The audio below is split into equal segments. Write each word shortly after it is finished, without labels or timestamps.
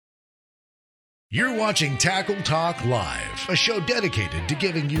You're watching Tackle Talk Live, a show dedicated to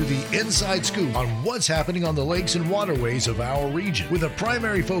giving you the inside scoop on what's happening on the lakes and waterways of our region, with a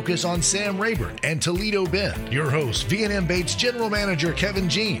primary focus on Sam Rayburn and Toledo Bend. Your host, V&M Baits General Manager Kevin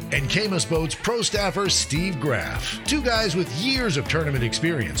Jean and Camus Boats Pro Staffer Steve Graff. Two guys with years of tournament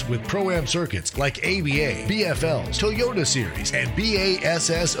experience with Pro-Am circuits like ABA, BFLs, Toyota Series, and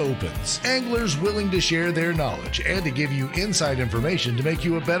BASS Opens. Anglers willing to share their knowledge and to give you inside information to make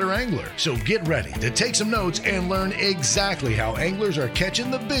you a better angler. So get ready to take some notes and learn exactly how anglers are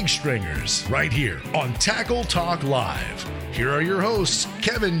catching the big stringers right here on Tackle Talk Live. Here are your hosts,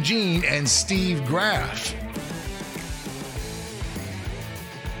 Kevin Jean and Steve Graff.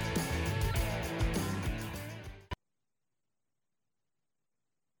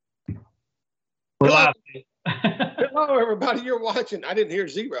 Hello, everybody. You're watching. I didn't hear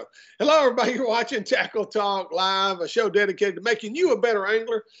zero. Hello, everybody. You're watching Tackle Talk Live, a show dedicated to making you a better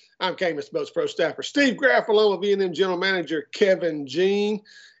angler. I'm Camus Boats Pro Staffer Steve Graff, along with V&M General Manager Kevin Jean.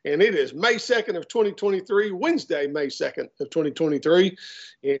 And it is May 2nd of 2023, Wednesday, May 2nd of 2023.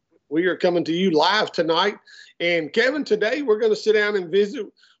 And we are coming to you live tonight. And Kevin, today we're going to sit down and visit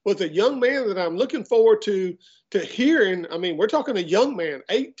with a young man that I'm looking forward to hearing. I mean, we're talking a young man,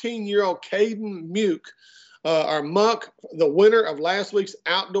 18-year-old Kaden Mueck. Our Muck, the winner of last week's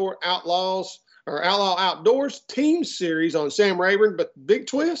Outlaw Outdoors Team Series on Sam Rayburn. But big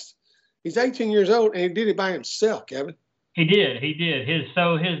twist, he's 18 years old, and he did it by himself, Kevin. He did. His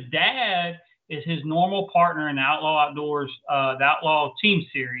dad is his normal partner in the Outlaw Outdoors, the Outlaw Team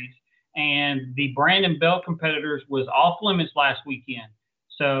Series, and the Brandon Belt competitors was off limits last weekend.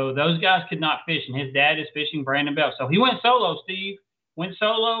 So those guys could not fish, and his dad is fishing Brandon Belt. So he went solo, Steve. Went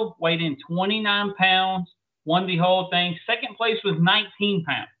solo, weighed in 29 pounds. Won the whole thing. Second place was 19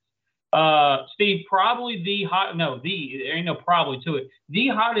 pounds. Steve, probably the hottest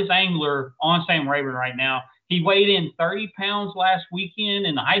angler on Sam Rayburn right now. He weighed in 30 pounds last weekend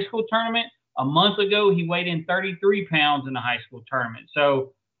in the high school tournament. A month ago, he weighed in 33 pounds in the high school tournament.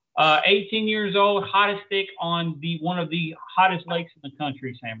 So 18 years old, hottest stick on one of the hottest lakes in the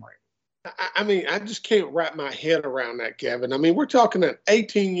country, Sam Rayburn. I mean, I just can't wrap my head around that, Kevin. I mean, we're talking an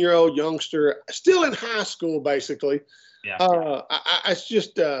 18-year-old youngster, still in high school, basically. Yeah. It's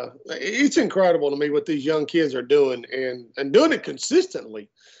just, it's incredible to me what these young kids are doing and doing it consistently.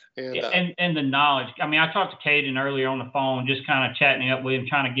 And the knowledge. I mean, I talked to Kaden earlier on the phone, just kind of chatting up with him,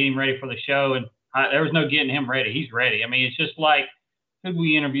 trying to get him ready for the show. And there was no getting him ready. He's ready. I mean, it's just like, who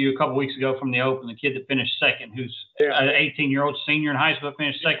we interviewed a couple weeks ago from the Open, the kid that finished second, who's an 18-year-old senior in high school that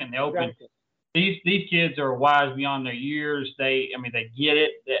finished second in the Open. Exactly. These kids are wise beyond their years. They get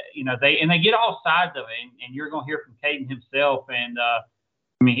it. They get all sides of it. And you're going to hear from Kaden himself. And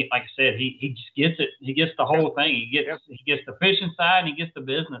like I said, he just gets it. He gets the whole thing. He gets the fishing side and he gets the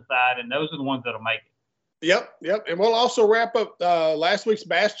business side, and those are the ones that'll make it. Yep. And we'll also wrap up last week's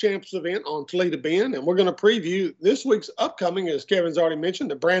Bass Champs event on Toledo Bend, and we're going to preview this week's upcoming, as Kevin's already mentioned,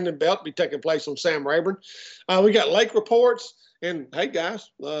 the Brandon Belt be taking place on Sam Rayburn. We got lake reports, and hey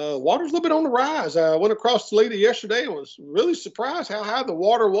guys, water's a little bit on the rise. I went across Toledo yesterday and was really surprised how high the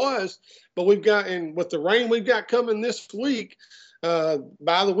water was. But and with the rain we've got coming this week,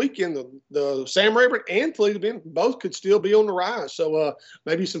 by the weekend, the Sam Rayburn and Toledo Bend both could still be on the rise. So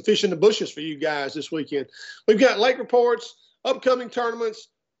maybe some fish in the bushes for you guys this weekend. We've got lake reports, upcoming tournaments,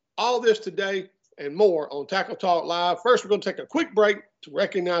 all this today and more on Tackle Talk Live. First, we're going to take a quick break to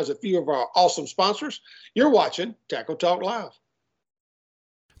recognize a few of our awesome sponsors. You're watching Tackle Talk Live.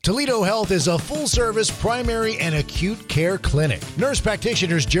 Toledo Health is a full-service primary and acute care clinic. Nurse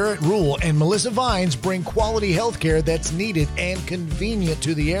practitioners Jarrett Rule and Melissa Vines bring quality health care that's needed and convenient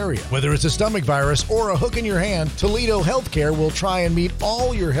to the area. Whether it's a stomach virus or a hook in your hand, Toledo Healthcare will try and meet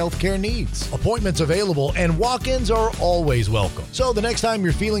all your healthcare needs. Appointments available and walk-ins are always welcome. So the next time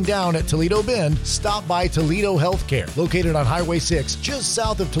you're feeling down at Toledo Bend, stop by Toledo Healthcare, located on Highway 6 just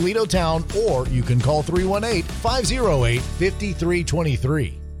south of Toledo Town, or you can call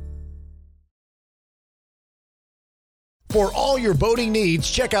 318-508-5323. For all your boating needs,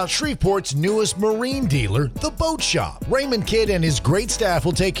 check out Shreveport's newest marine dealer, The Boat Shop. Raymond Kidd and his great staff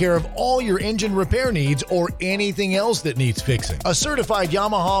will take care of all your engine repair needs or anything else that needs fixing. A certified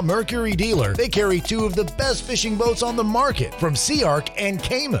Yamaha Mercury dealer, they carry two of the best fishing boats on the market from Sea Arc and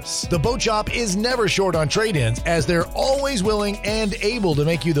Camus. The Boat Shop is never short on trade-ins, as they're always willing and able to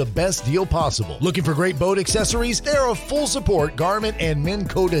make you the best deal possible. Looking for great boat accessories? They're a full support Garment and Minn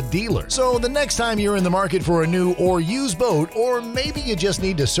Kota dealer. So the next time you're in the market for a new or used boat, or maybe you just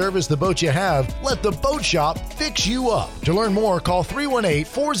need to service the boat you have, let the Boat Shop fix you up. To learn more, call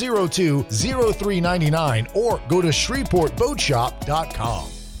 318-402-0399 or go to ShreveportBoatShop.com.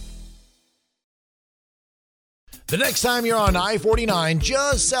 The next time you're on I-49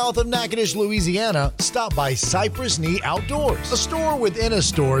 just south of Natchitoches, Louisiana, stop by Cypress Knee Outdoors. A store within a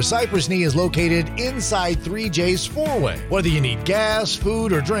store, Cypress Knee is located inside 3J's four-way. Whether you need gas,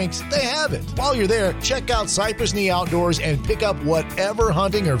 food, or drinks, they have it. While you're there, check out Cypress Knee Outdoors and pick up whatever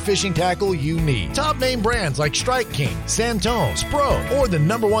hunting or fishing tackle you need. Top name brands like Strike King, Santone, Spro, or the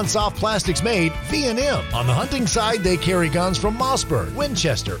 #1 soft plastics made, V&M. On the hunting side, they carry guns from Mossberg,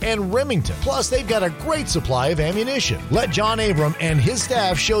 Winchester, and Remington. Plus, they've got a great supply of ammunition. Let John Abram and his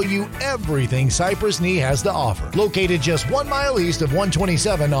staff show you everything Cypress Knee has to offer. Located just 1 mile east of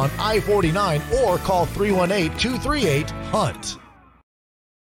 127 on I-49 or call 318-238-HUNT.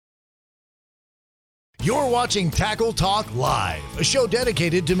 You're watching Tackle Talk Live, a show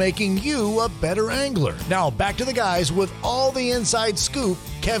dedicated to making you a better angler. Now back to the guys with all the inside scoop,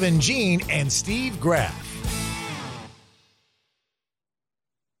 Kevin Jean and Steve Graff.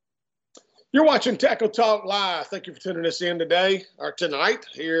 You're watching Tackle Talk Live. Thank you for tuning us in today or tonight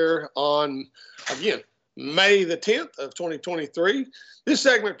here on, again, May the 10th of 2023. This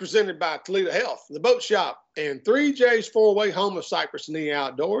segment presented by Toledo Health, the Boat Shop, and 3J's four-way home of Cypress Knee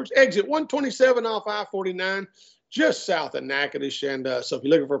Outdoors. Exit 127 off I-49, just south of Natchitoches. And so if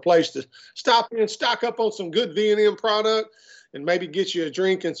you're looking for a place to stop in, stock up on some good V&M product, and maybe get you a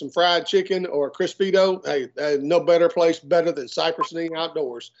drink and some fried chicken or a Crispito, hey, no better place better than Cypress Knee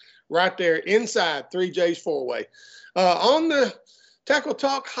Outdoors. Right there inside 3J's four-way. On the Tackle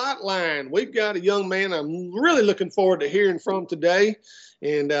Talk hotline, we've got a young man I'm really looking forward to hearing from today.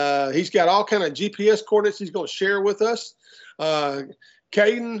 And he's got all kind of GPS coordinates he's going to share with us.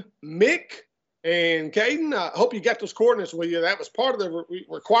 Kaden Mueck. And Kaden, I hope you got those coordinates with you. That was part of the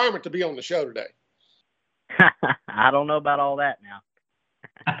requirement to be on the show today. I don't know about all that now.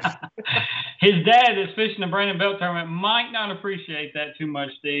 His dad is fishing the Brandon Belt tournament. Might not appreciate that too much,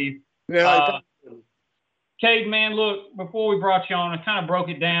 Steve. Yeah. Cade, man, look, before we brought you on, I kind of broke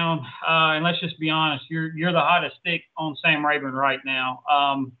it down. And let's just be honest, you're the hottest stick on Sam Rayburn right now.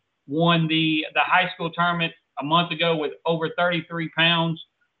 Won the high school tournament a month ago with over 33 pounds.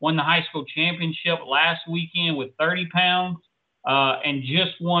 Won the high school championship last weekend with 30 pounds. And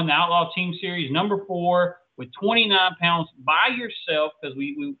just won the Outlaw Team Series #4 with 29 pounds by yourself, because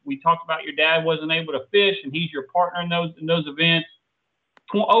we talked about your dad wasn't able to fish, and he's your partner in those events.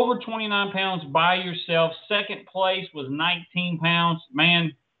 Over 29 pounds by yourself. Second place was 19 pounds.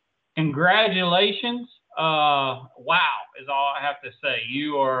 Man, congratulations. Wow is all I have to say.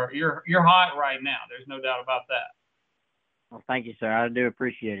 You're hot right now. There's no doubt about that. Well, thank you, sir. I do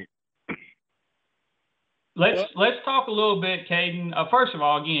appreciate it. Let's talk a little bit, Kaden. First of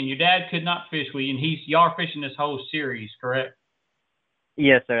all, again, your dad could not fish with you, and y'all are fishing this whole series, correct?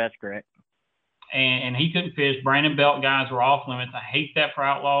 Yes, sir. That's correct. And he couldn't fish. Brandon Belt guys were off limits. I hate that for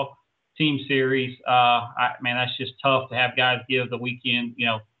Outlaw Team Series. Man, that's just tough to have guys give the weekend,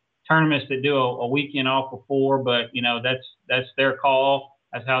 tournaments that do a weekend off before, but, that's their call.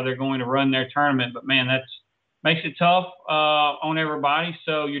 That's how they're going to run their tournament. But, man, makes it tough on everybody.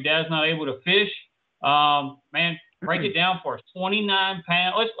 So your dad's not able to fish. Man, break it down for us. 29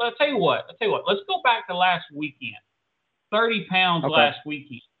 pounds. Let's tell you what. Let's go back to last weekend. 30 pounds okay. Last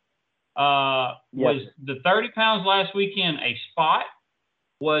weekend. Was the 30 pounds last weekend a spot?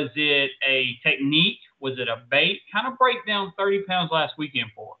 Was it a technique? Was it a bait? Kind of break down 30 pounds last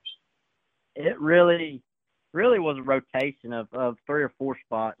weekend for us. It really was a rotation of 3 or 4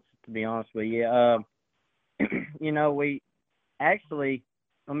 spots, to be honest with you. We actually,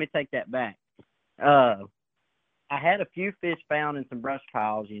 let me take that back. I had a few fish found in some brush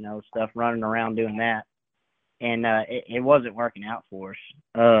piles, stuff running around doing that. And it wasn't working out for us.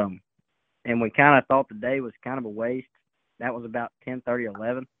 And we kind of thought the day was kind of a waste. That was about 10:30,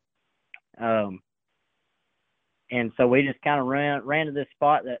 11. And so we just kind of ran to this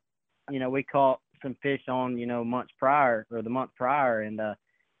spot that, we caught some fish on, the month prior. And,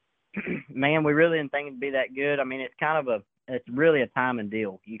 man, we really didn't think it'd be that good. I mean, it's really a timing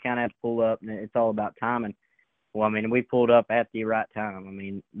deal. You kind of have to pull up, and it's all about timing. Well, I mean, we pulled up at the right time. I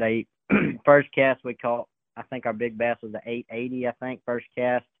mean, they first cast we caught, I think our big bass was the 880, I think, first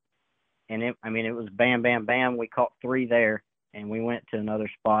cast. And it was bam, bam, bam. We caught 3 there, and we went to another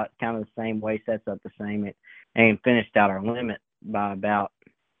spot, kind of the same way, sets up the same, and finished out our limit by about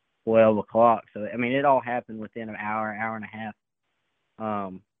 12 o'clock. So, I mean, it all happened within an hour and a half.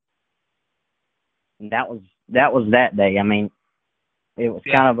 And that was that day. I mean, it was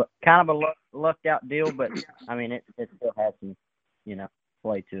kind of a lucked out deal, but I mean, it still had some,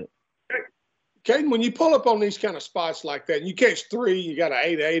 play to it. Kaden, when you pull up on these kind of spots like that, and you catch 3, you got an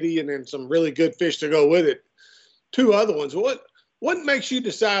 880, and then some really good fish to go with it. 2 other ones. what makes you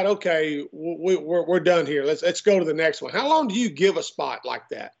decide, okay, we're done here. Let's go to the next one. How long do you give a spot like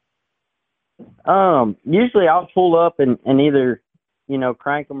that? Usually I'll pull up and either,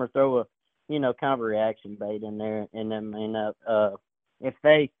 crank them or throw a, kind of a reaction bait in there. And then, if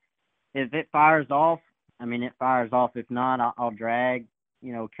it fires off, it fires off. If not, I'll drag,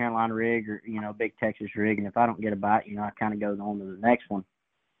 Carolina rig or, big Texas rig. And if I don't get a bite, I kind of go on to the next one.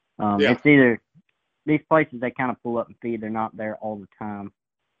 It's either these places, they kind of pull up and feed. They're not there all the time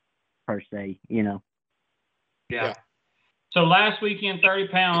per se, Yeah. So last weekend, 30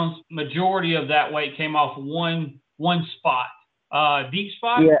 pounds, majority of that weight came off one spot. Deep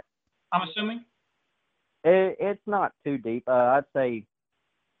spot, yeah. I'm assuming? It's not too deep. I'd say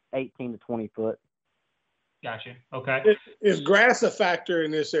 18 to 20 foot. Gotcha. Okay. Is grass a factor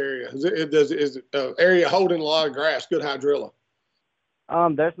in this area? Is area holding a lot of grass good hydrilla?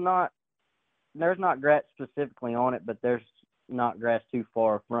 There's not grass specifically on it, but there's not grass too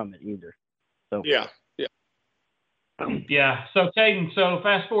far from it either. So yeah. Yeah. So Kaden,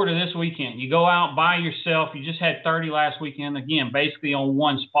 fast forward to this weekend. You go out by yourself. You just had 30 last weekend. Again, basically on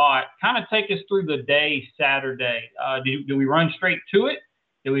one spot. Kind of take us through the day Saturday. Do we run straight to it?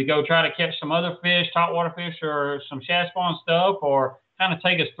 Do we go try to catch some other fish, topwater fish, or some shad spawn stuff, or kind of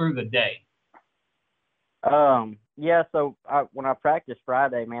take us through the day? Yeah. So when I practiced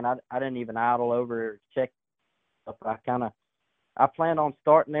Friday, man, I didn't even idle over check stuff. I planned on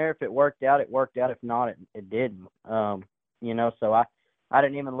starting there. If it worked out, it worked out. If not, it didn't. So I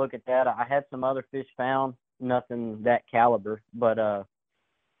didn't even look at that. I had some other fish found, nothing that caliber. But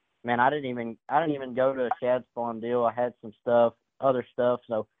man, I didn't even go to a shad spawn deal. I had some other stuff.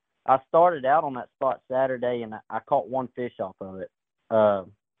 So I started out on that spot Saturday, and I caught one fish off of it. I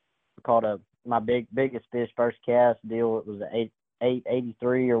caught my biggest fish, first cast deal. It was an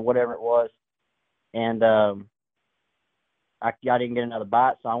 883 or whatever it was, and I didn't get another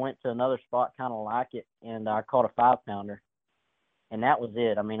bite, so I went to another spot kind of like it, and I caught a 5-pounder, and that was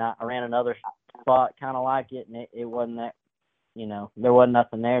it. I ran another spot kind of like it, and it wasn't that, there wasn't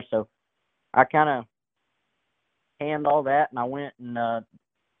nothing there. So I kind of canned all that, and I went and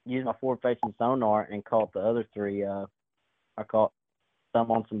used my forward-facing sonar and caught the other three. I caught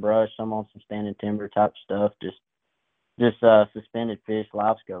some on some brush, some on some standing timber type stuff, just suspended fish,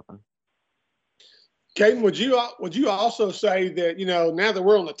 live scoping. Kaden, would you also say that, now that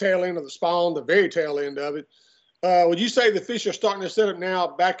we're on the tail end of the spawn, the very tail end of it, would you say the fish are starting to set up now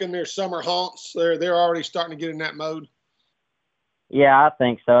back in their summer haunts? They're already starting to get in that mode? Yeah, I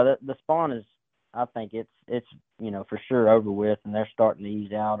think so. The spawn is, I think it's for sure over with, and they're starting to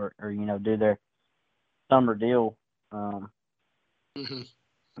ease out or do their summer deal.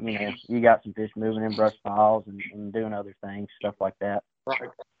 You got some fish moving in brush piles and doing other things, stuff like that. Right.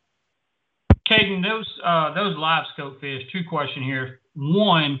 Kaden, those live scope fish, two questions here.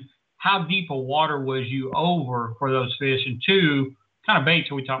 One, how deep a water was you over for those fish? And two, kind of baits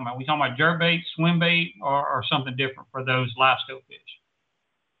are we talking about? We talking about jerk bait, swim bait, or something different for those live scope fish?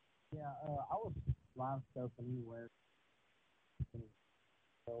 Yeah, I was live scoping anywhere from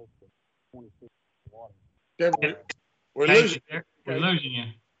 12 to 26 water. Yeah, we're losing. We're losing you.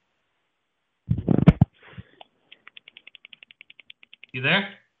 You there?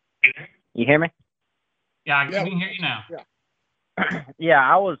 You hear me? Yeah, I can hear you now. Yeah. Yeah,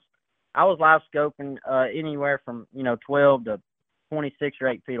 I was live scoping anywhere from 12 to 26 or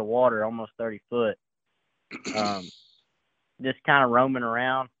 8 feet of water, almost 30 foot. Just kind of roaming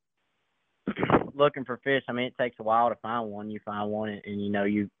around, looking for fish. It takes a while to find one. You find one, and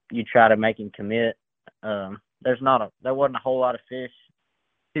you try to make him commit. There wasn't a whole lot of fish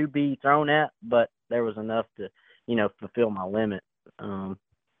to be thrown at, but there was enough to fulfill my limit.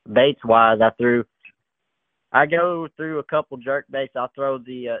 Baits wise, I go through a couple jerk baits. I'll throw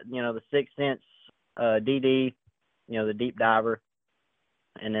the 6 cents DD, the deep diver,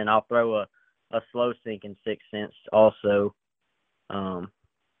 and then I'll throw a slow sinking 6 cents also. And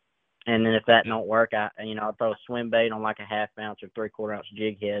then if that don't work, I'll throw a swim bait on like a 1/2 ounce or 3/4 ounce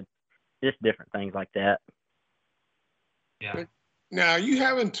jig head, just different things like that. Yeah. Now, are you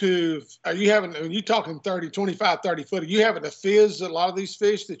talking 30, 25, 30 foot? Are you having to fizz a lot of these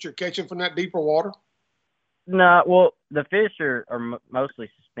fish that you're catching from that deeper water? No, well, the fish are mostly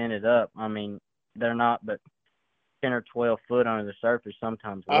suspended up. They're not but 10 or 12 foot under the surface,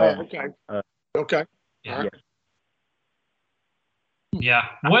 sometimes less. Oh, okay. Okay. Yeah. Yeah.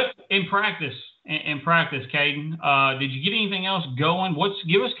 What in practice, Kaden, did you get anything else going?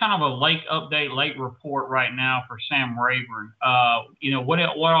 Give us kind of a lake update, lake report right now for Sam Rayburn. What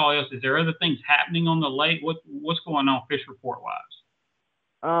all else? Is there other things happening on the lake? What's going on fish report wise?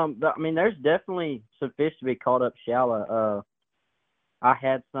 There's definitely some fish to be caught up shallow. I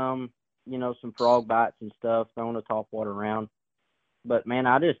had some, some frog bites and stuff, throwing the topwater around. But, man,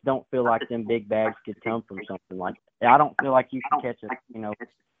 I just don't feel like them big bags could come from something like that. I don't feel like you can catch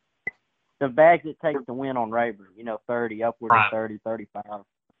the bags it takes to win on Rayburn, 30, upward of 30,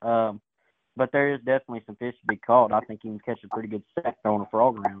 35. But there is definitely some fish to be caught. I think you can catch a pretty good sack throwing a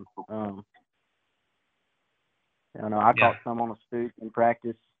frog around. I caught some on a spook in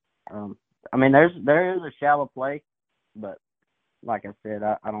practice. There is a shallow play, but like I said,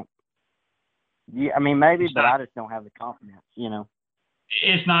 I don't. Yeah, maybe, but I just don't have the confidence.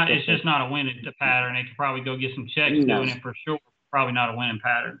 It's not. It's just not a winning pattern. They could probably go get some checks doing it for sure. Probably not a winning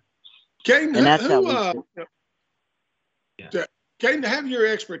pattern. Kaden, Kaden, to have your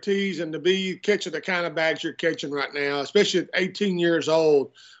expertise and to be catching the kind of bags you're catching right now, especially at 18 years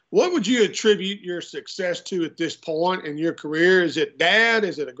old, what would you attribute your success to at this point in your career? Is it dad?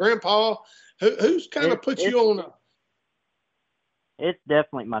 Is it a grandpa? Who's kind of put you on a? It's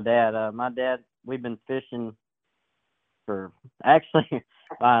definitely my dad. My dad, we've been fishing for, actually,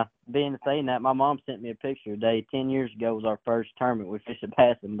 saying that, my mom sent me a picture today. 10 years ago was our first tournament. We fished at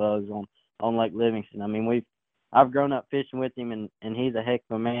Passing Bugs on Lake Livingston. I've grown up fishing with him, and he's a heck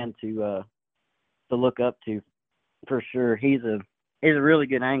of a man to look up to, for sure. He's a really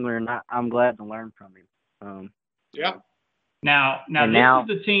good angler, and I'm glad to learn from him. Yeah. Now this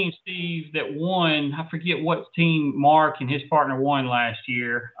is the team, Steve, that won. I forget what team Mark and his partner won last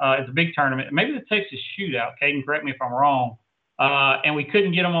year. It's a big tournament. Maybe the Texas Shootout. Caden, correct me if I'm wrong. And we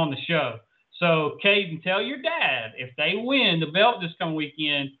couldn't get them on the show. So, Caden, tell your dad, if they win the belt this coming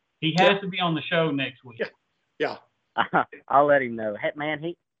weekend, he has to be on the show next week. Yeah. I'll let him know. Hey,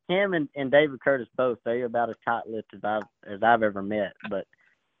 man, him and David Curtis both, they're about as tight-lipped as I've ever met. But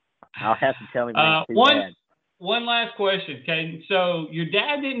I'll have to tell him bad. One last question, Caden. So your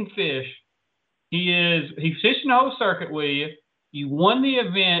dad didn't fish. He's fishing the whole circuit with you. You won the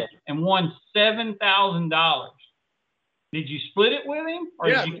event and won $7,000. Did you split it with him, or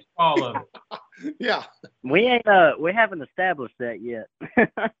did you get all of it? Yeah. We haven't established that yet.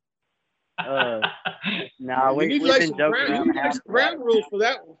 No, we've been joking around. You need to lay some ground rules for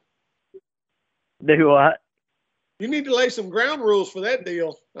that one. Do what? You need to lay some ground rules for that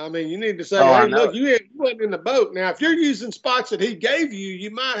deal. You need to say, hey, look, you wasn't in the boat. Now, if you're using spots that he gave you, you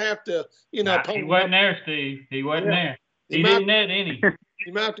might have to, he wasn't there, Steve. He wasn't there. He didn't net any.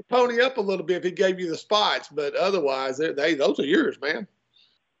 You might have to pony up a little bit if he gave you the spots, but otherwise, those are yours, man.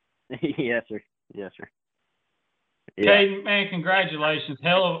 Yes, sir. Yes, sir. Yeah. Okay, man, congratulations.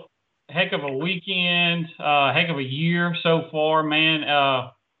 Heck of a weekend, heck of a year so far, man.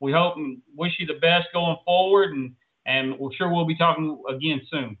 We hope and wish you the best going forward, and we're sure we'll be talking again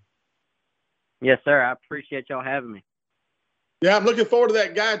soon. Yes, sir. I appreciate y'all having me. Yeah, I'm looking forward to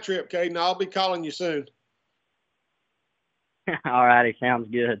that guide trip, Kaden. I'll be calling you soon. All righty. Sounds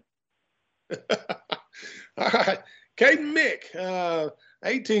good. All right. Kaden Mueck,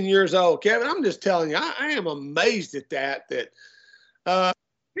 18 years old. Kevin, I'm just telling you, I am amazed at that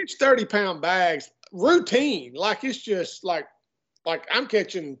it's 30-pound bags, routine. Like it's just like I'm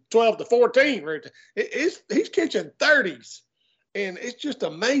catching 12 to 14. He's catching 30s, and it's just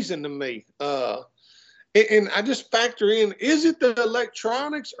amazing to me. And I just factor in, is it the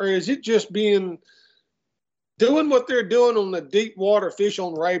electronics, or is it just doing what they're doing on the deep water fish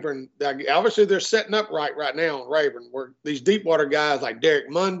on Rayburn? Obviously, they're setting up right now on Rayburn, where these deep water guys like Derek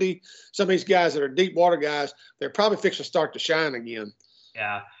Mundy, some of these guys that are deep water guys, they're probably fixing to start to shine again.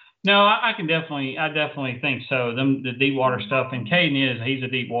 Yeah. No, I definitely think so. The deep water stuff, and Caden he's a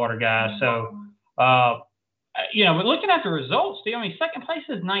deep water guy. So, but looking at the results, Steve, second place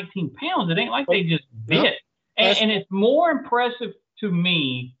is 19 pounds. It ain't like they just bit. And it's more impressive to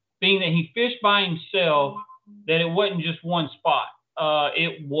me, being that he fished by himself, that it wasn't just one spot.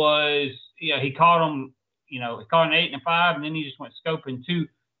 It was, he caught him, he caught an 8 and a 5, and then he just went scoping.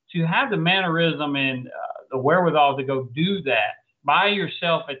 To have the mannerism and the wherewithal to go do that by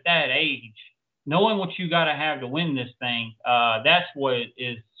yourself at that age, knowing what you got to have to win this thing, that's what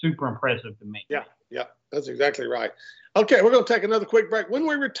is super impressive to me. Yeah, that's exactly right. Okay, we're going to take another quick break. When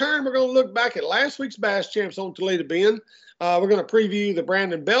we return, we're going to look back at last week's Bass Champs on Toledo Bend. We're going to preview the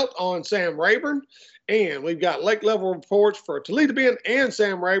Brandon Belt on Sam Rayburn, and we've got lake level reports for Toledo Bend and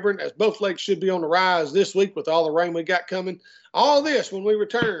Sam Rayburn, as both lakes should be on the rise this week with all the rain we got coming. All this when we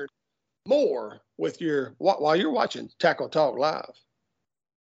return. More with while you're watching Tackle Talk Live.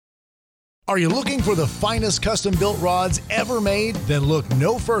 Are you looking for the finest custom-built rods ever made? Then look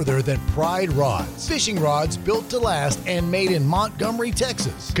no further than Pride Rods. Fishing rods built to last and made in Montgomery,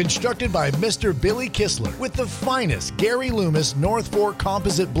 Texas. Constructed by Mr. Billy Kistler with the finest Gary Loomis North Fork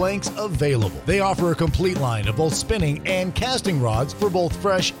composite blanks available. They offer a complete line of both spinning and casting rods for both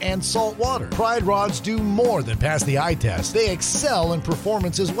fresh and salt water. Pride Rods do more than pass the eye test. They excel in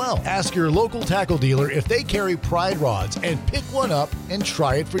performance as well. Ask your local tackle dealer if they carry Pride Rods and pick one up and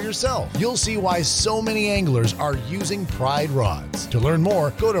try it for yourself. You'll see why so many anglers are using Pride Rods. To learn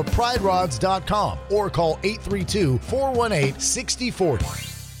more, go to priderods.com or call 832-418-6040.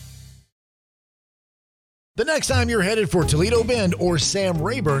 The next time you're headed for Toledo Bend or Sam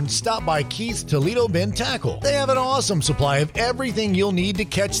Rayburn, stop by Keith's Toledo Bend Tackle. They have an awesome supply of everything you'll need to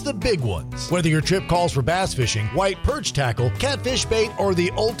catch the big ones. Whether your trip calls for bass fishing, white perch tackle, catfish bait, or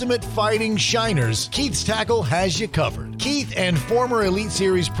the ultimate fighting shiners, Keith's Tackle has you covered. Keith and former Elite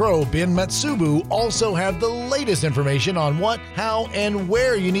Series pro Ben Matsubu also have the latest information on what, how, and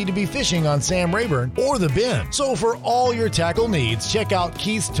where you need to be fishing on Sam Rayburn or the Bend. So for all your tackle needs, check out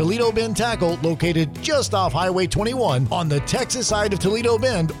Keith's Toledo Bend Tackle, located just off Highway 21 on the Texas side of Toledo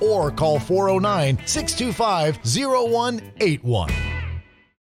Bend, or call 409-625-0181.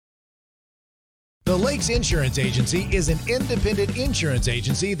 The Lakes Insurance Agency is an independent insurance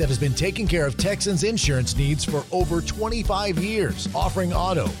agency that has been taking care of Texans' insurance needs for over 25 years, offering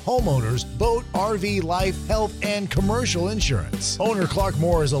auto, homeowners, boat, RV, life, health, and commercial insurance. Owner Clark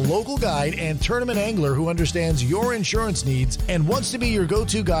Moore is a local guide and tournament angler who understands your insurance needs and wants to be your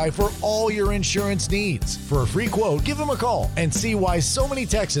go-to guy for all your insurance needs. For a free quote, give him a call and see why so many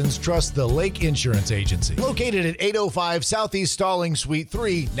Texans trust the Lake Insurance Agency. Located at 805 Southeast Stalling Suite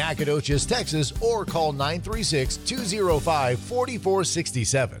 3, Nacogdoches, Texas, or call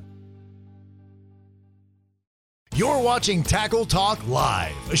 936-205-4467. You're watching Tackle Talk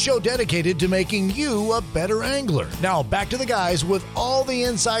Live, a show dedicated to making you a better angler. Now back to the guys with all the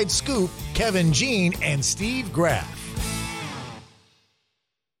inside scoop, Kevin Jean and Steve Graff.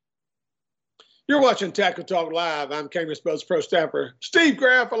 You're watching Tackle Talk Live. I'm Cayman Boats Pro Staffer Steve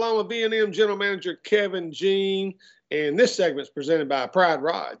Graff, along with B&M General Manager Kevin Jean, and this segment is presented by Pride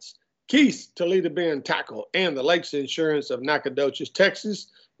Rods, Keith's Toledo Bend Tackle, and the Lakes Insurance of Nacogdoches, Texas.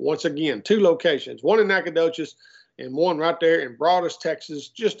 Once again, 2 locations, one in Nacogdoches and one right there in Broadus, Texas,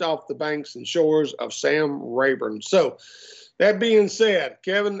 just off the banks and shores of Sam Rayburn. So that being said,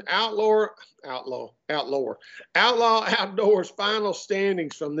 Kevin, Outlaw Outdoors final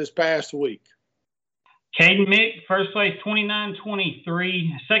standings from this past week. Kaden Mueck, first place,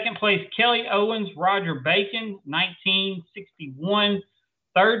 29-23. Second place, Kelly Owens, Roger Bacon, 19-61.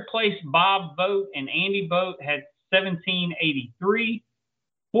 Third place, Bob Boat and Andy Boat had 1783.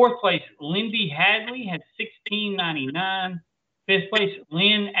 Fourth place, Lindy Hadley had 1699. Fifth place,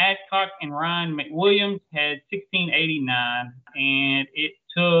 Lynn Adcock and Ryan McWilliams had 1689. And it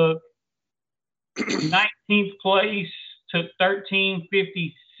took 19th place, took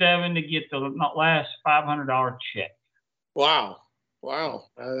 1357 to get the last $500 check. Wow.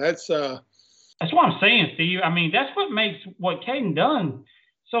 That's what I'm saying, Steve. I mean, that's what makes what Kaden done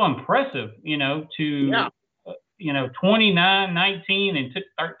so impressive, to 29, 19, and took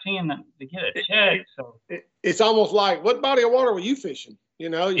 13 to get a check. So it's almost like, what body of water were you fishing?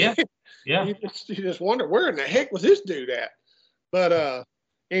 Yeah. You just wonder, where in the heck was this dude at? But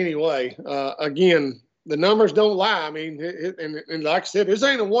anyway, again, the numbers don't lie. I mean, and like I said, this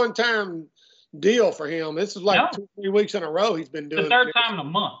ain't a one-time deal for him. This is like 2-3 weeks in a row he's been doing. The third time in a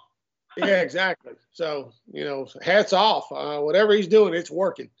month. Yeah, exactly. So, hats off. Whatever he's doing, it's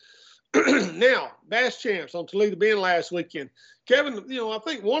working. Now, Bass Champs on Toledo Bend last weekend. Kevin, I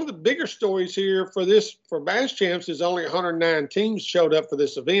think one of the bigger stories here for Bass Champs is only 109 teams showed up for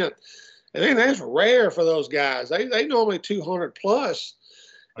this event. And then that's rare for those guys. They normally 200 plus.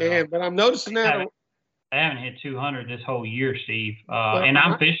 But I'm noticing that. I haven't hit 200 this whole year, Steve. And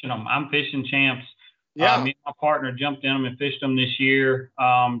I'm fishing them. I'm fishing champs. Yeah. Me and my partner jumped in them and fished them this year,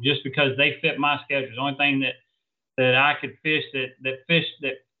 just because they fit my schedule. The only thing that I could fish that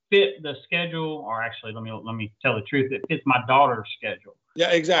fit the schedule, or actually, let me tell the truth, that fits my daughter's schedule.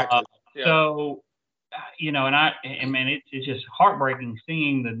 Yeah, exactly. So, it's just heartbreaking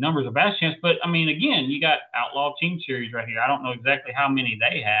seeing the numbers of Bass Champs. But I mean, again, you got Outlaw Team Series right here. I don't know exactly how many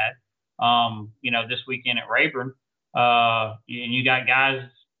they had, this weekend at Rayburn. And you got guys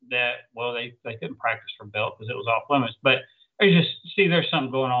that, they couldn't practice for belt because it was off limits. But there's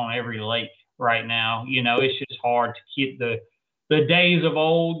something going on every lake right now. It's just hard to keep the days of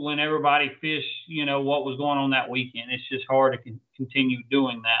old when everybody fished, what was going on that weekend. It's just hard to continue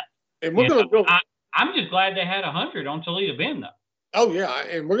doing that. And we're going to go. I'm just glad they had 100 on Toledo Bend, though. Oh, yeah,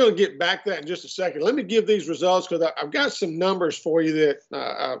 and we're going to get back to that in just a second. Let me give these results because I've got some numbers for you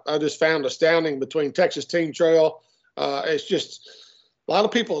that I just found astounding between Texas Team Trail. It's just a lot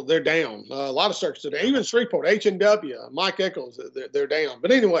of people, they're down. A lot of circuits today. Even Shreveport, H&W, Mike Eccles, they're down.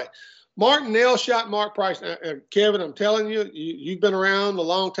 But anyway, Martin L. shot Mark Price. Kevin, I'm telling you, you've been around a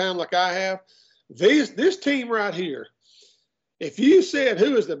long time like I have. This team right here, if you said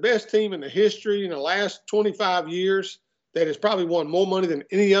who is the best team in the history in the last 25 years that has probably won more money than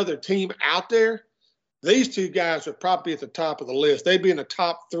any other team out there, these two guys would probably be at the top of the list. They'd be in the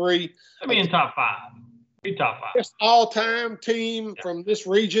top three. I'd be in top five. Be top five. Best all-time team from this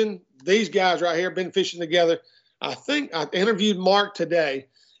region. These guys right here have been fishing together. I think I interviewed Mark today,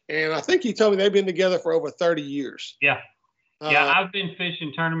 and I think he told me they've been together for over 30 years. Yeah. Yeah, I've been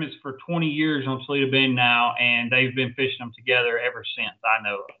fishing tournaments for 20 years on Toledo Bend now, and they've been fishing them together ever since I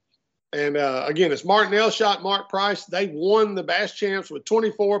know of. And, again, it's Martin L. shot Mark Price. They won the Bass Champs with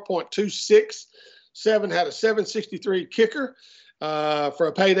 24.26. Seven had a 763 kicker for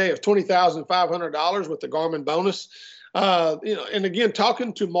a payday of $20,500 with the Garmin bonus. And, again,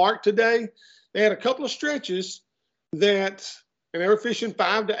 talking to Mark today, they had a couple of stretches and they were fishing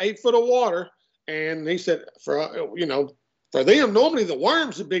 5 to 8 foot of water. And he said, for them, normally the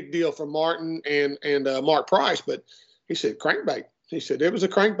worm's a big deal for Martin and Mark Price, but he said crankbait. He said it was a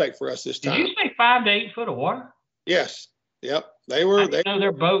crankbait for us this time. Did you say 5 to 8 foot of water? Yes. Yep. They were. I didn't know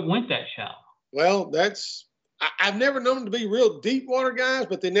their boat went that shallow. Well, I've never known them to be real deep water guys,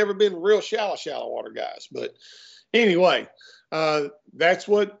 but they've never been real shallow water guys. But anyway, that's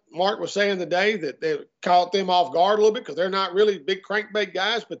what Mark was saying today, that they caught them off guard a little bit because they're not really big crankbait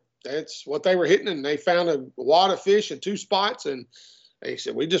guys, but that's what they were hitting. And they found a wad of fish in 2 spots. And they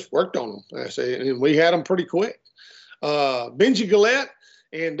said, we just worked on them. I said, and we had them pretty quick. Benji Gillette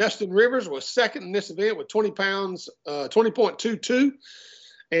and Dustin Rivers was second in this event with 20 pounds, 20.22.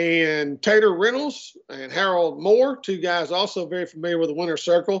 And Tater Reynolds and Harold Moore, 2 guys also very familiar with the winner's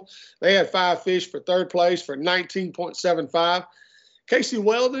circle. They had 5 fish for third place for 19.75. Casey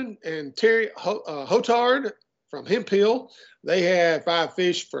Weldon and Terry Hotard from Hemp Hill, they had 5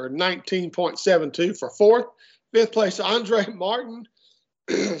 fish for 19.72 for fourth. Fifth place, Andre Martin,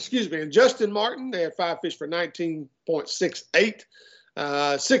 and Justin Martin, they had 5 fish for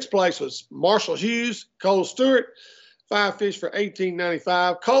 19.68. Sixth place was Marshall Hughes, Cole Stewart, 5 fish for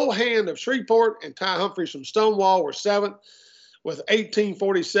 $18.95. Cole Hand of Shreveport and Ty Humphreys from Stonewall were 7th with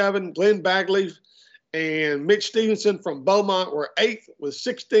 $18.47. Glenn Bagley and Mitch Stevenson from Beaumont were 8th with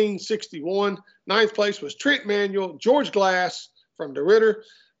 $16.61. Ninth place was Trent Manuel, George Glass from DeRitter.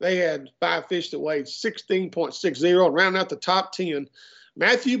 They had 5 fish that weighed 16.60. And rounding out the top 10,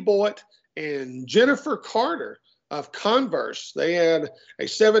 Matthew Boyd and Jennifer Carter of Converse. They had a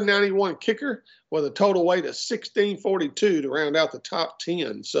 791 kicker with a total weight of 1642 to round out the top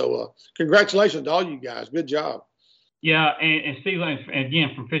 10. So congratulations to all you guys. Good job. Yeah, and Steve,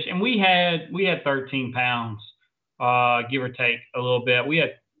 again, from fishing, and we had 13 pounds, give or take a little bit. We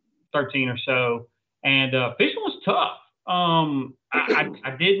had 13 or so, and fishing was tough.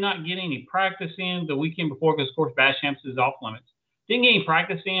 I did not get any practice in the weekend before because, of course, Bass Champs is off limits. Didn't get any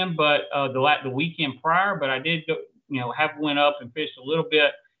practice in, but the weekend prior. But I did go, went up and fished a little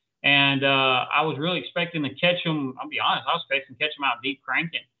bit, and I was really expecting to catch them. I'll be honest, I was expecting to catch them out deep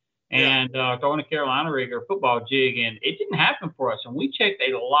cranking and throwing a Carolina rig or a football jig, and it didn't happen for us. And we checked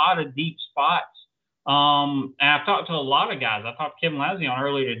a lot of deep spots. And I've talked to a lot of guys. I talked to Kevin Lassie on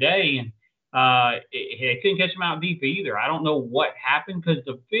earlier today, and they couldn't catch them out deep either. I don't know what happened because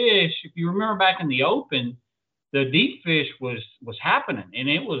the fish, if you remember back in the open, the deep fish was happening, and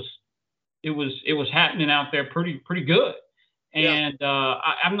it was happening out there pretty good. And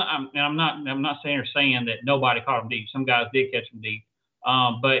I'm not saying that nobody caught them deep. Some guys did catch them deep,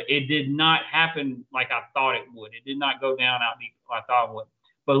 but it did not happen like I thought it would. It did not go down out deep like I thought it would.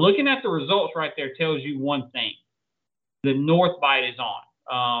 But looking at the results right there tells you one thing: the north bite is on.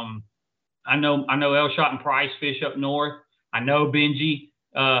 I know Elshot and Price fish up north. I know Benji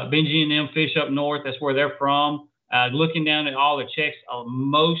and them fish up north. That's where they're from. Looking down at all the checks, I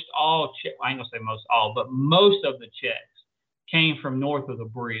ain't gonna say most all, but most of the checks came from north of the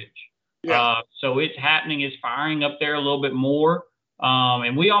bridge. Yeah. So it's happening. It's firing up there a little bit more.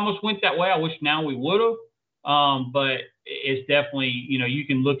 And we almost went that way. I wish now we would have. But it's definitely, you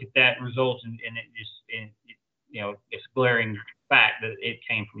can look at that results and it's glaring fact that it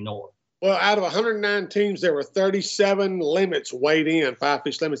came from north. Well, out of 109 teams, there were 37 limits weighed in, 5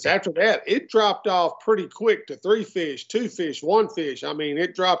 fish limits. After that, it dropped off pretty quick to 3 fish, 2 fish, 1 fish. I mean,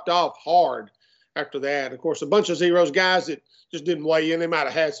 it dropped off hard after that. Of course, a bunch of zeros, guys that just didn't weigh in. They might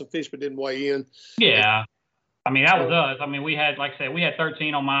have had some fish but didn't weigh in. Yeah. I mean, that was us. I mean, we had, like I said, we had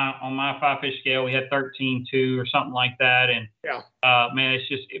 13 on my 5-fish scale. We had 13.2 or something like that. And man, it's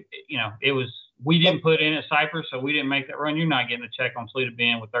just, it was, we didn't put in at Cypress, so we didn't make that run. You're not getting a check on Toledo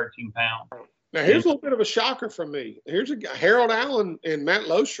Bend with 13 pounds. Now, here's a little bit of a shocker for me. Here's a guy, Harold Allen and Matt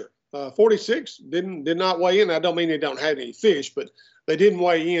Loescher, 46, did not weigh in. I don't mean they don't have any fish, but they didn't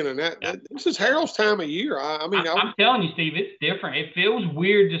weigh in. And this is Harold's time of year. I'm telling you, Steve, it's different. It feels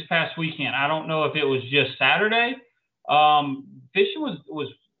weird this past weekend. I don't know if it was just Saturday. Fishing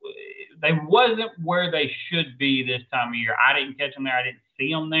they wasn't where they should be this time of year. I didn't catch them there. I didn't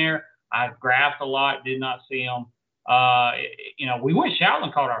see them there. I graphed a lot, did not see them. We went shallow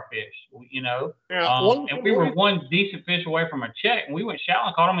and caught our fish, and we were one decent fish away from a check, and we went shallow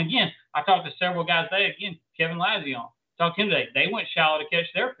and caught them again. I talked to several guys today, again, Kevin Lazion, talked to him today. They went shallow to catch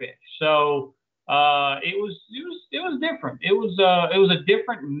their fish. So, it was different. It was a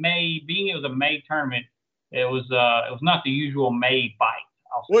different May, being it was a May tournament. It was not the usual May bite.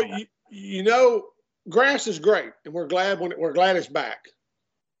 Well, grass is great, and we're glad it's back.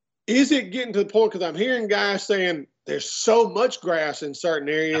 Is it getting to the point, because I'm hearing guys saying there's so much grass in certain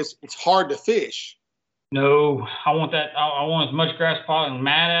areas, it's hard to fish? No, I want that. I want as much grass possible.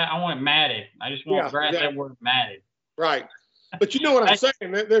 I want it matted. I just want grass that were matted. Right. But you know what I'm saying?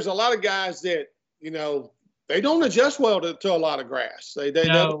 There's a lot of guys that, they don't adjust well to a lot of grass. They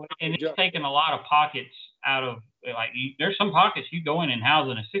don't. And it's taking a lot of pockets out of, there's some pockets you go in and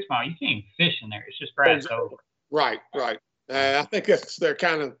house in a 6 mile, you can't even fish in there. It's just grass over. Right. I think they're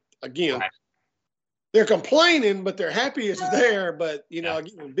kind of, again, they're complaining, but they're happy it's there. But,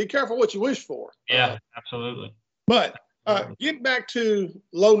 again, be careful what you wish for. Yeah, absolutely. But getting back to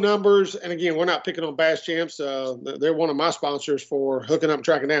low numbers, and again, we're not picking on Bass Champs. They're one of my sponsors for hooking up and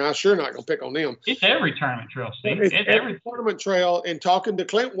tracking down. I'm sure not going to pick on them. It's every tournament trail, Steve. It's every tournament trail. And talking to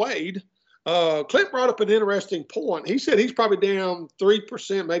Clint Wade, Clint brought up an interesting point. He said he's probably down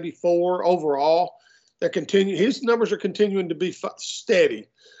 3%, maybe 4% overall. His numbers are continuing to be steady.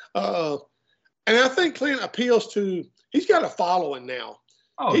 And I think Clint appeals to, he's got a following now.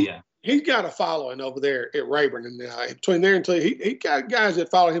 He's got a following over there at Rayburn. And between there and he got guys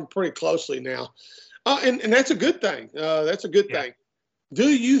that follow him pretty closely now. And that's a good thing. That's a good thing. Do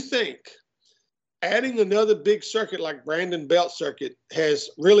you think adding another big circuit like Brandon Belt Circuit has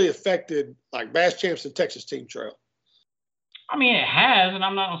really affected like Bass Champs and Texas Team Trail? I mean, it has, and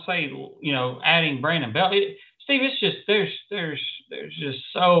I'm not going to say, adding Brandon Belt. Steve, it's just there's just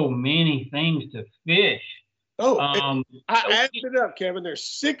so many things to fish. I added it up, Kevin. There's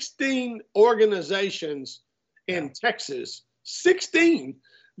 16 organizations in Texas, 16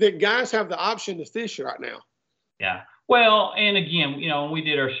 that guys have the option to fish right now. Yeah. Well, and again, when we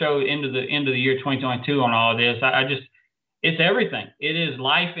did our show end of the year 2022 on all of this, it's everything. It is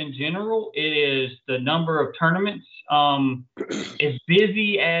life in general. It is the number of tournaments. As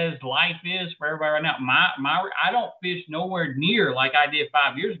busy as life is for everybody right now, I don't fish nowhere near like I did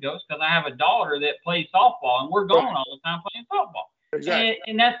 5 years ago. It's because I have a daughter that plays softball, and we're gone all the time playing softball. Exactly.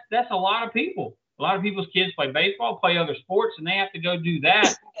 And that's a lot of people. A lot of people's kids play baseball, play other sports, and they have to go do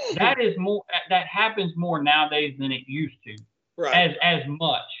that. That happens more nowadays than it used to. Right. As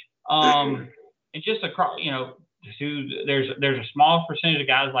much. And just across, there's a small percentage of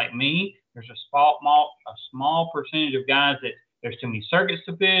guys like me. There's a small percentage of guys that there's too many circuits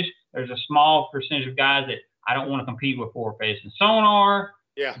to fish. There's a small percentage of guys that I don't want to compete with forward-facing sonar,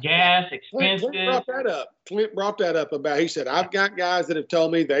 gas, expensive. Clint brought that up about, he said, I've got guys that have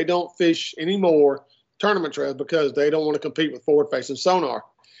told me they don't fish anymore tournament trails because they don't want to compete with forward-facing sonar.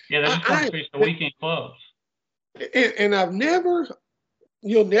 Yeah, they just want to fish the weekend clubs. And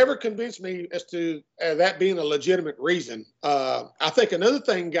you'll never convince me as to that being a legitimate reason. I think another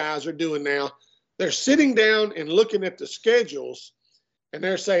thing guys are doing now, they're sitting down and looking at the schedules, and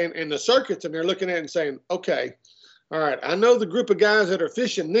they're saying, in the circuits, and they're looking at it and saying, okay, all right, I know the group of guys that are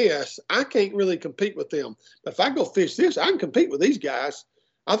fishing this, I can't really compete with them. But if I go fish this, I can compete with these guys.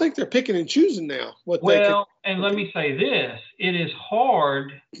 I think they're picking and choosing now. And let me say this, it is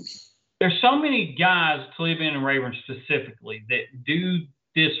hard. There's so many guys, Toledo Bend and Rayburn specifically, that do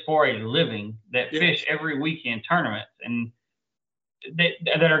this for a living, that fish every weekend tournaments, and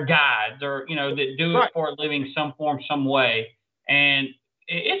that are guides, or that do it for a living, some form, some way. And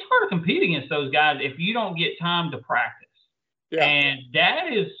it's hard to compete against those guys if you don't get time to practice. Yeah. And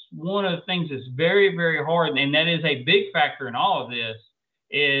that is one of the things that's very, very hard, and that is a big factor in all of this.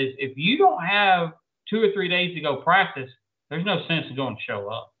 Is if you don't have 2 or 3 days to go practice, there's no sense in going to show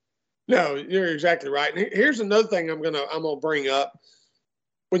up. No, you're exactly right. And here's another thing I'm gonna bring up.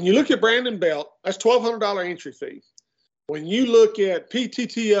 When you look at Brandon Belt, that's $1,200 entry fee. When you look at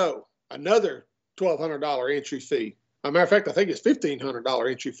PTTO, another $1,200 entry fee. As a matter of fact, I think it's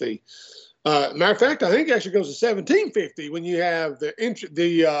 $1,500 entry fee. Matter of fact, I think it actually goes to $1,750 when you have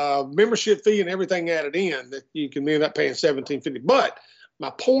the membership fee and everything added in. That you can end up paying $1,750. But my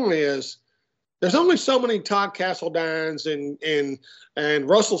point is, there's only so many Todd Castledines and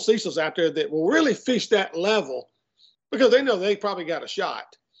Russell Cecils out there that will really fish that level because they know they probably got a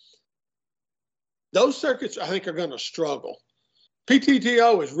shot. Those circuits, I think, are going to struggle.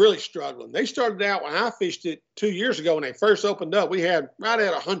 PTTO is really struggling. They started out when I fished it 2 years ago when they first opened up. We had right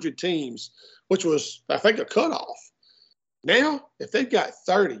at 100 teams, which was, I think, a cutoff. Now, if they've got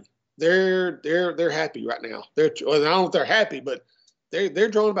 30, they're happy right now. I don't know if they're happy, but they're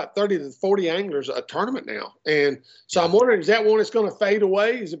drawing about 30 to 40 anglers a tournament now. And so I'm wondering, is that one that's going to fade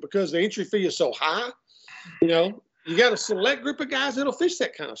away? Is it because the entry fee is so high? You know, you got a select group of guys that'll fish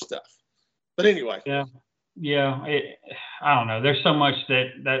that kind of stuff. But anyway. Yeah. I don't know. There's so much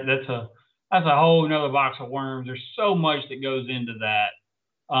that's a whole nother box of worms. There's so much that goes into that.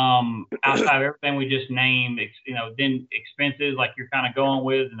 Outside of everything we just named, then expenses like you're kind of going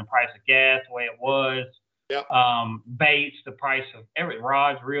with, and the price of gas, the way it was. Yep. Baits, the price of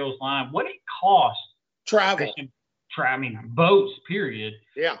rods, reels, line, what it costs. Travel. Boats, period.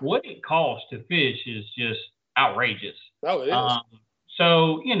 Yeah. What it costs to fish is just outrageous. Oh, it is.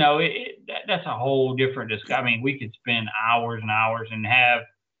 So, that's a whole different discussion. I mean, we could spend hours and hours and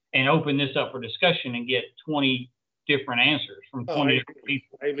open this up for discussion and get 20 different answers from 20 different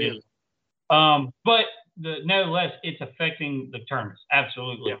people. Amen. But nevertheless, it's affecting the tournaments.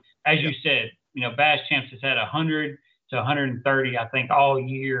 Absolutely. Yeah. As you said, Bass Champs has had 100 to 130, I think, all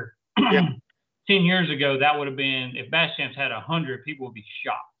year. Yeah. 10 years ago, that would have been, if Bass Champs had 100, people would be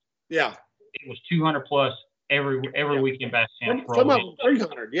shocked. Yeah. It was 200 plus every weekend Bass Champs. Some of them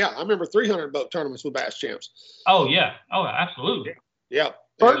 300. Yeah. I remember 300 boat tournaments with Bass Champs. Oh, yeah. Oh, absolutely. Yeah.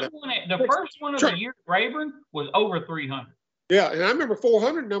 The first one of the year, Rayburn, was over 300. Yeah. And I remember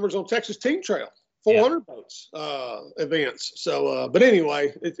 400 numbers on Texas Team Trail. 400 boats events. So, but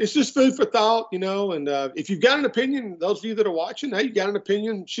anyway, it's just food for thought, and if you've got an opinion, those of you that are watching, hey, you got an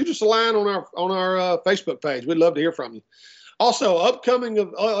opinion, shoot us a line on our Facebook page. We'd love to hear from you. Also,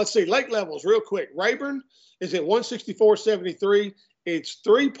 upcoming let's see, lake levels real quick. Rayburn is at 164.73. It's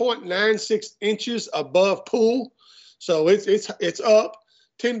 3.96 inches above pool, so it's up.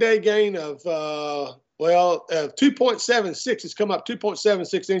 10-day gain of 2.76. It's come up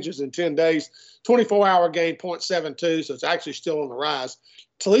 2.76 inches in 10 days. 24-hour gain, 0.72, so it's actually still on the rise.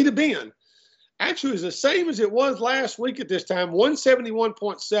 Toledo Bend actually is the same as it was last week at this time,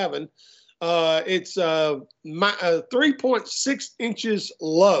 171.7. It's 3.6 inches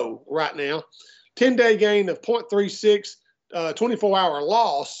low right now. 10-day gain of 0.36. 24-hour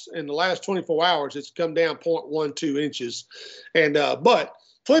loss in the last 24 hours. It's come down 0.12 inches. And but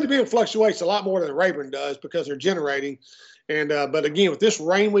Toledo Bend fluctuates a lot more than Rayburn does because they're generating. And but again, with this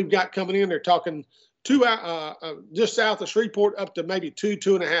rain we've got coming in, they're talking just south of Shreveport up to maybe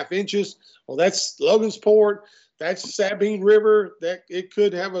 2.5 inches. Well, that's Logansport. That's Sabine River. That it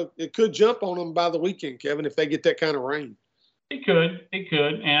could jump on them by the weekend, Kevin, if they get that kind of rain. It could,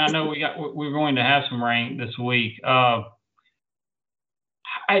 and I know we're going to have some rain this week.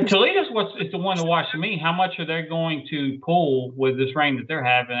 Toledo's is the one to watch to me. How much are they going to pull with this rain that they're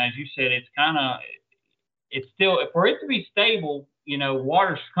having? As you said, it's still, for it to be stable,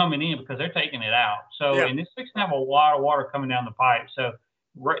 water's coming in because they're taking it out. So, and it's fixing to have a lot of water coming down the pipe. So,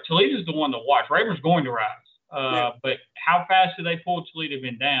 Toledo's the one to watch. Rayburn's going to rise. But how fast do they pull Toledo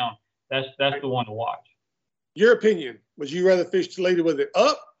Bend down? That's the one to watch. Your opinion, would you rather fish Toledo with it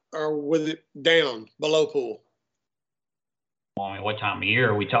up or with it down below pool? Well, I mean, what time of year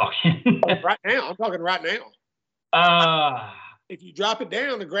are we talking? Right now. I'm talking right now. If you drop it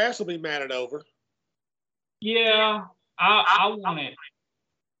down, the grass will be matted over. Yeah, I want it.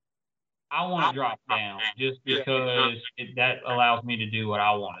 I want to drop down just because that allows me to do what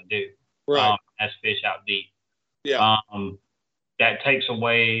I want to do. Right. That's fish out deep. Yeah. That takes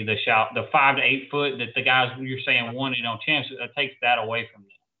away the 5 to 8 foot that the guys you're saying wanted on chances. That takes that away from them.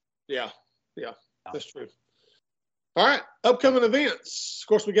 Yeah, that's true. All right, upcoming events. Of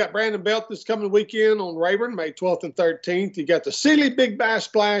course, we got Brandon Belt this coming weekend on Rayburn, May 12th and 13th. You got the Sealy Big Bass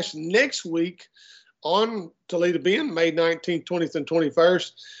Splash next week on Toledo Bend, May 19th, 20th, and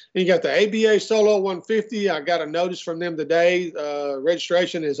 21st. And you got the ABA Solo 150. I got a notice from them today.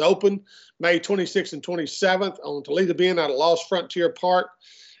 Registration is open May 26th and 27th on Toledo Bend out of Lost Frontier Park.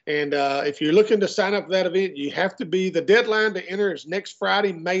 And if you're looking to sign up for that event, you have to be, the deadline to enter is next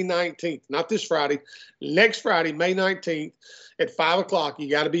Friday, May 19th. Not this Friday, next Friday, May 19th. at 5 o'clock. You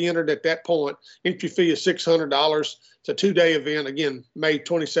got to be entered at that point. Entry fee is $600. It's a 2-day event. Again, May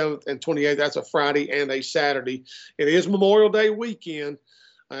 27th and 28th. That's a Friday and a Saturday. It is Memorial Day weekend,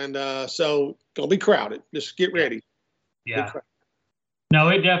 and so going to be crowded. Just get ready. Yeah. No,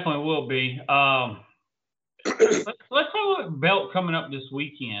 it definitely will be. Let's talk about Belt coming up this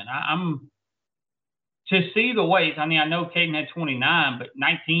weekend. I'm to see the weights. I mean, I know Kaden had 29, but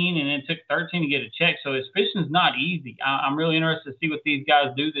 19, and then took 13 to get a check. So his fishing's not easy. I'm really interested to see what these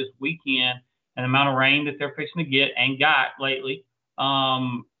guys do this weekend and the amount of rain that they're fixing to get and got lately.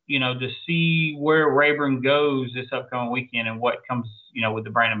 To see where Rayburn goes this upcoming weekend and what comes, with the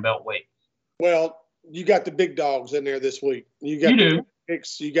Brandon Belt weights. Well, you got the big dogs in there this week. You do.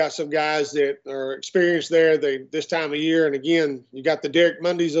 You got some guys that are experienced there this time of year. And again, you got the Derek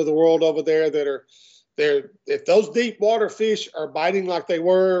Mundys of the world over there that are there. If those deep water fish are biting like they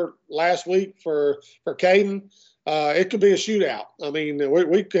were last week for Kaden, it could be a shootout. I mean,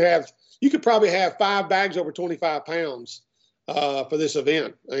 you could probably have 5 bags over 25 pounds for this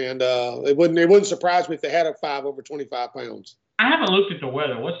event. And it wouldn't surprise me if they had a 5 over 25 pounds. I haven't looked at the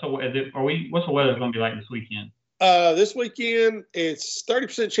weather. What's the weather going to be like this weekend? This weekend, it's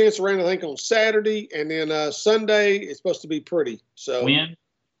 30% chance of rain, I think, on Saturday. And then Sunday, it's supposed to be pretty. So wind?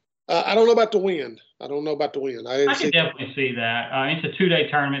 I don't know about the wind. I can definitely see that. It's a 2-day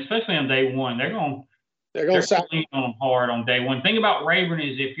tournament, especially on day one. They're going to lean on them hard on day one. The thing about Rayburn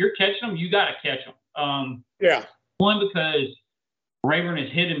is if you're catching them, you got to catch them. One, because Rayburn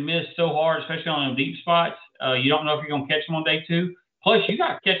is hit and miss so hard, especially on them deep spots. You don't know if you're going to catch them on day 2. Plus, you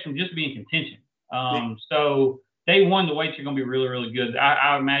got to catch them just to be in contention. So day 1, the weights are going to be really, really good.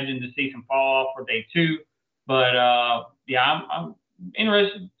 I imagine to see some fall off for day 2. But, I'm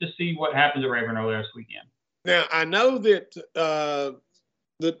interested to see what happens at Rayburn over there this weekend. Now, I know that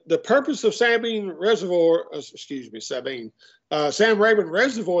the purpose of Sam Rayburn Reservoir,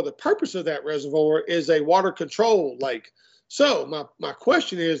 the purpose of that reservoir is a water control lake. So my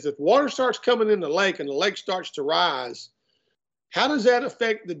question is, if water starts coming in the lake and the lake starts to rise, how does that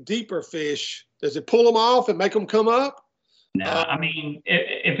affect the deeper fish? Does it pull them off and make them come up? No, I mean,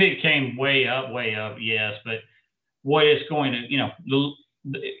 if it came way up, yes. But what it's going to,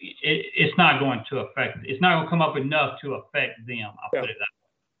 it's not going to affect. It's not going to come up enough to affect them. I'll put it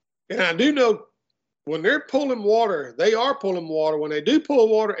that way. And I do know when they're pulling water, they are pulling water. When they do pull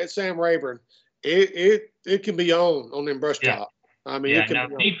water at Sam Rayburn, it can be on them brush top. I mean,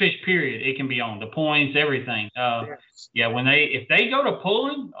 deep fish period, it can be on the points, everything. If they go to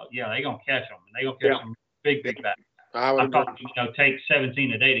pulling, they're gonna catch them. They're gonna catch them big bags. I'm talking, take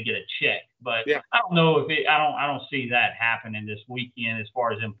 17 a day to get a check, but I don't know if I don't see that happening this weekend as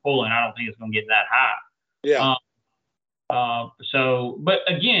far as them pulling. I don't think it's gonna get that high. But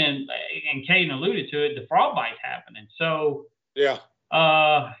again, and Kaden alluded to it, the frog bite's happening. So there's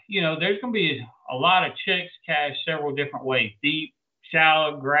gonna be a lot of checks cashed several different ways: deep,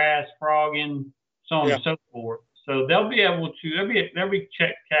 shallow, grass, frogging, so on and so forth. So they'll be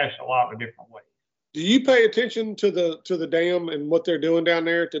check cashed a lot of different ways. Do you pay attention to the dam and what they're doing down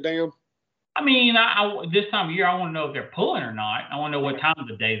there at the dam? I mean, this time of year, I want to know if they're pulling or not. I want to know what time of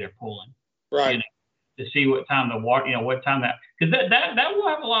the day they're pulling. Right. To see what time the water, what time that, because that will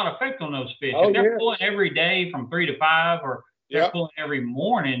have a lot of effect on those fish. If they're pulling every day from 3 to 5, or they're pulling every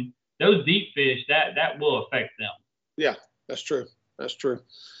morning, those deep fish, that will affect them. Yeah, that's true.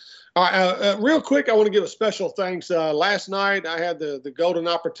 All right, real quick, I want to give a special thanks. Last night, I had the golden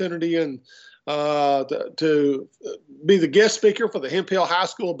opportunity to be the guest speaker for the Hemp Hill High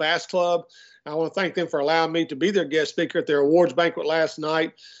School Bass Club. I want to thank them for allowing me to be their guest speaker at their awards banquet last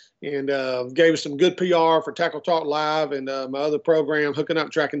night, and gave us some good PR for Tackle Talk Live and my other program, Hooking Up,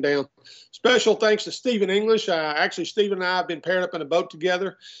 Tracking Down. Special thanks to Stephen English. Actually, Stephen and I have been paired up in a boat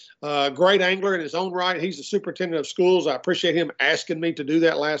together. Great angler in his own right. He's the superintendent of schools. I appreciate him asking me to do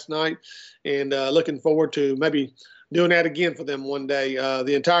that last night, and looking forward to maybe doing that again for them one day.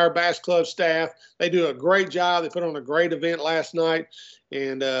 The entire Bass Club staff, they do a great job. They put on a great event last night,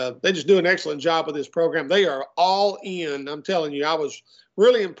 and they just do an excellent job with this program. They are all in. I'm telling you, I was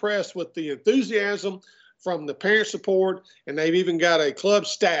really impressed with the enthusiasm from the parent support, and they've even got a club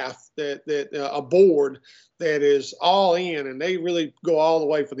staff a board that is all in, and they really go all the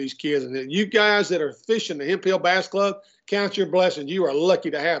way for these kids. And you guys that are fishing the Hemp Hill Bass Club, count your blessings. You are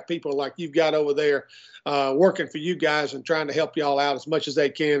lucky to have people like you've got over there working for you guys and trying to help y'all out as much as they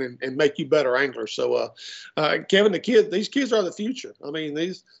can and make you better anglers. So, Kevin, these kids are the future. I mean,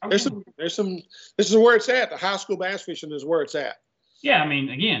 this is where it's at. The high school bass fishing is where it's at. Yeah, I mean,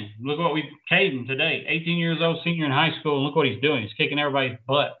 again, look what Kaden today, 18 years old, senior in high school, and look what he's doing. He's kicking everybody's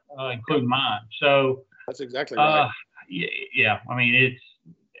butt, including mine. So that's exactly right. yeah, I mean, it's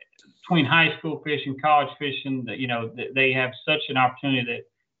between high school fishing, college fishing, you know, they have such an opportunity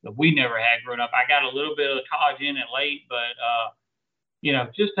that we never had growing up. I got a little bit of the college in it late, but, you know,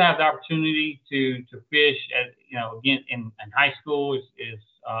 just to have the opportunity to fish at, you know, again, in high school is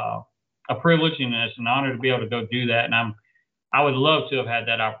a privilege, and it's an honor to be able to go do that. And I would love to have had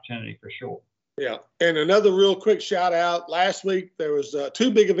that opportunity for sure. Yeah. And another real quick shout out. Last week, there was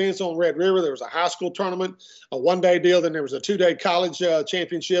 2 big events on Red River. There was a high school tournament, a 1-day deal. Then there was a 2-day college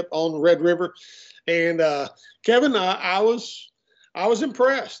championship on Red River. And Kevin, I was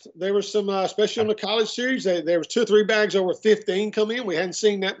impressed. There was some, especially on the college series, there was 2 or 3 bags over 15 come in. We hadn't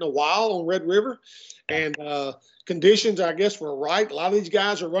seen that in a while on Red River. And conditions, I guess, were right. A lot of these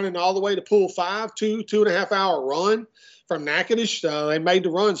guys are running all the way to Pool 5, 2.5 hour run from Natchitoches. They made the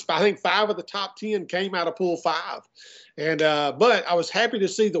runs. I think 5 of the top 10 came out of Pool 5. And but I was happy to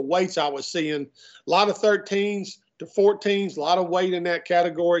see the weights I was seeing. A lot of 13s to 14s, a lot of weight in that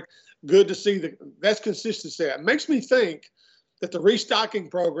category. Good to see that's consistency. It makes me think that the restocking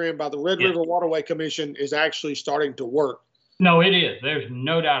program by the Red River Waterway Commission is actually starting to work. No, it is. There's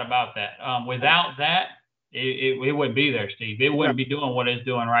no doubt about that. Without that, it wouldn't be there, Steve. It wouldn't be doing what it's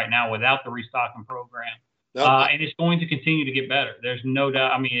doing right now without the restocking program. Nope. And it's going to continue to get better. There's no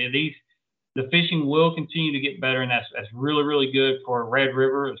doubt. I mean, the fishing will continue to get better, and that's really, really good for Red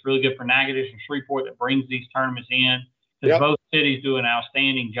River. It's really good for Natchitoches and Shreveport that brings these tournaments in. Because both cities do an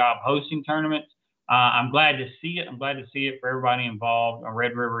outstanding job hosting tournaments. I'm glad to see it. I'm glad to see it for everybody involved.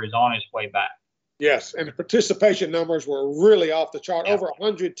 Red River is on its way back. Yes, and the participation numbers were really off the chart. Over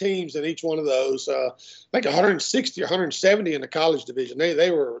 100 teams in each one of those. I think 160 or 170 in the college division.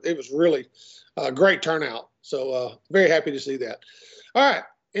 It was really a great turnout. So very happy to see that. All right.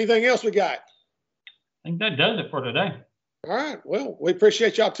 Anything else we got? I think that does it for today. All right. Well, we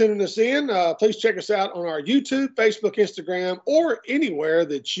appreciate y'all tuning us in. Please check us out on our YouTube, Facebook, Instagram, or anywhere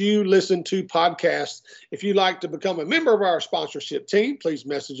that you listen to podcasts. If you'd like to become a member of our sponsorship team, please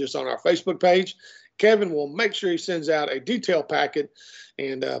message us on our Facebook page. Kevin will make sure he sends out a detailed packet.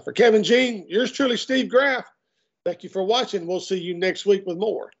 And for Kevin Jean, yours truly, Steve Graff. Thank you for watching. We'll see you next week with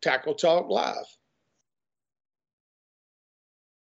more Tackle Talk Live.